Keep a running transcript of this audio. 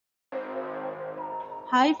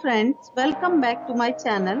Hi friends, welcome back to my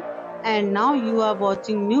channel and now you are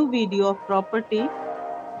watching new video of property.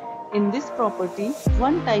 In this property,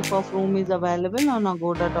 one type of room is available on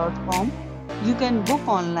agoda.com. You can book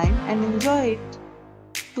online and enjoy it.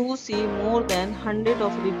 To see more than 100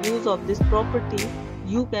 of reviews of this property,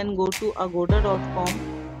 you can go to agoda.com.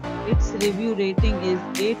 Its review rating is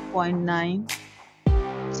 8.9.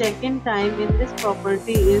 Check-in time in this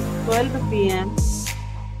property is 12 p.m.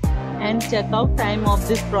 and checkout time of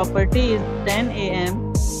this property is 10 a.m.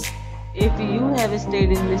 If you have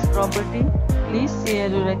stayed in this property, please share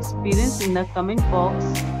your experience in the comment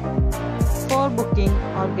box. For booking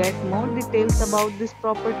or get more details about this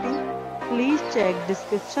property, please check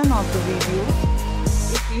description of the video.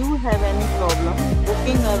 If you have any problem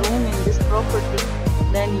booking a room in this property,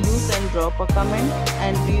 then you can drop a comment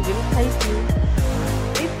and we will help you.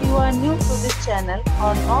 If you are new to this channel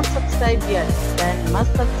or not subscribed yet, then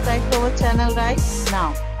must subscribe to our channel right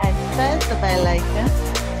now and press the bell icon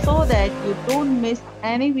so that you don't miss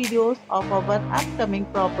any videos of our upcoming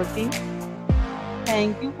property.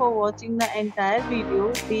 Thank you for watching the entire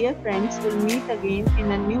video. Dear friends, we'll meet again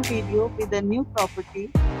in a new video with a new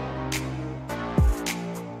property.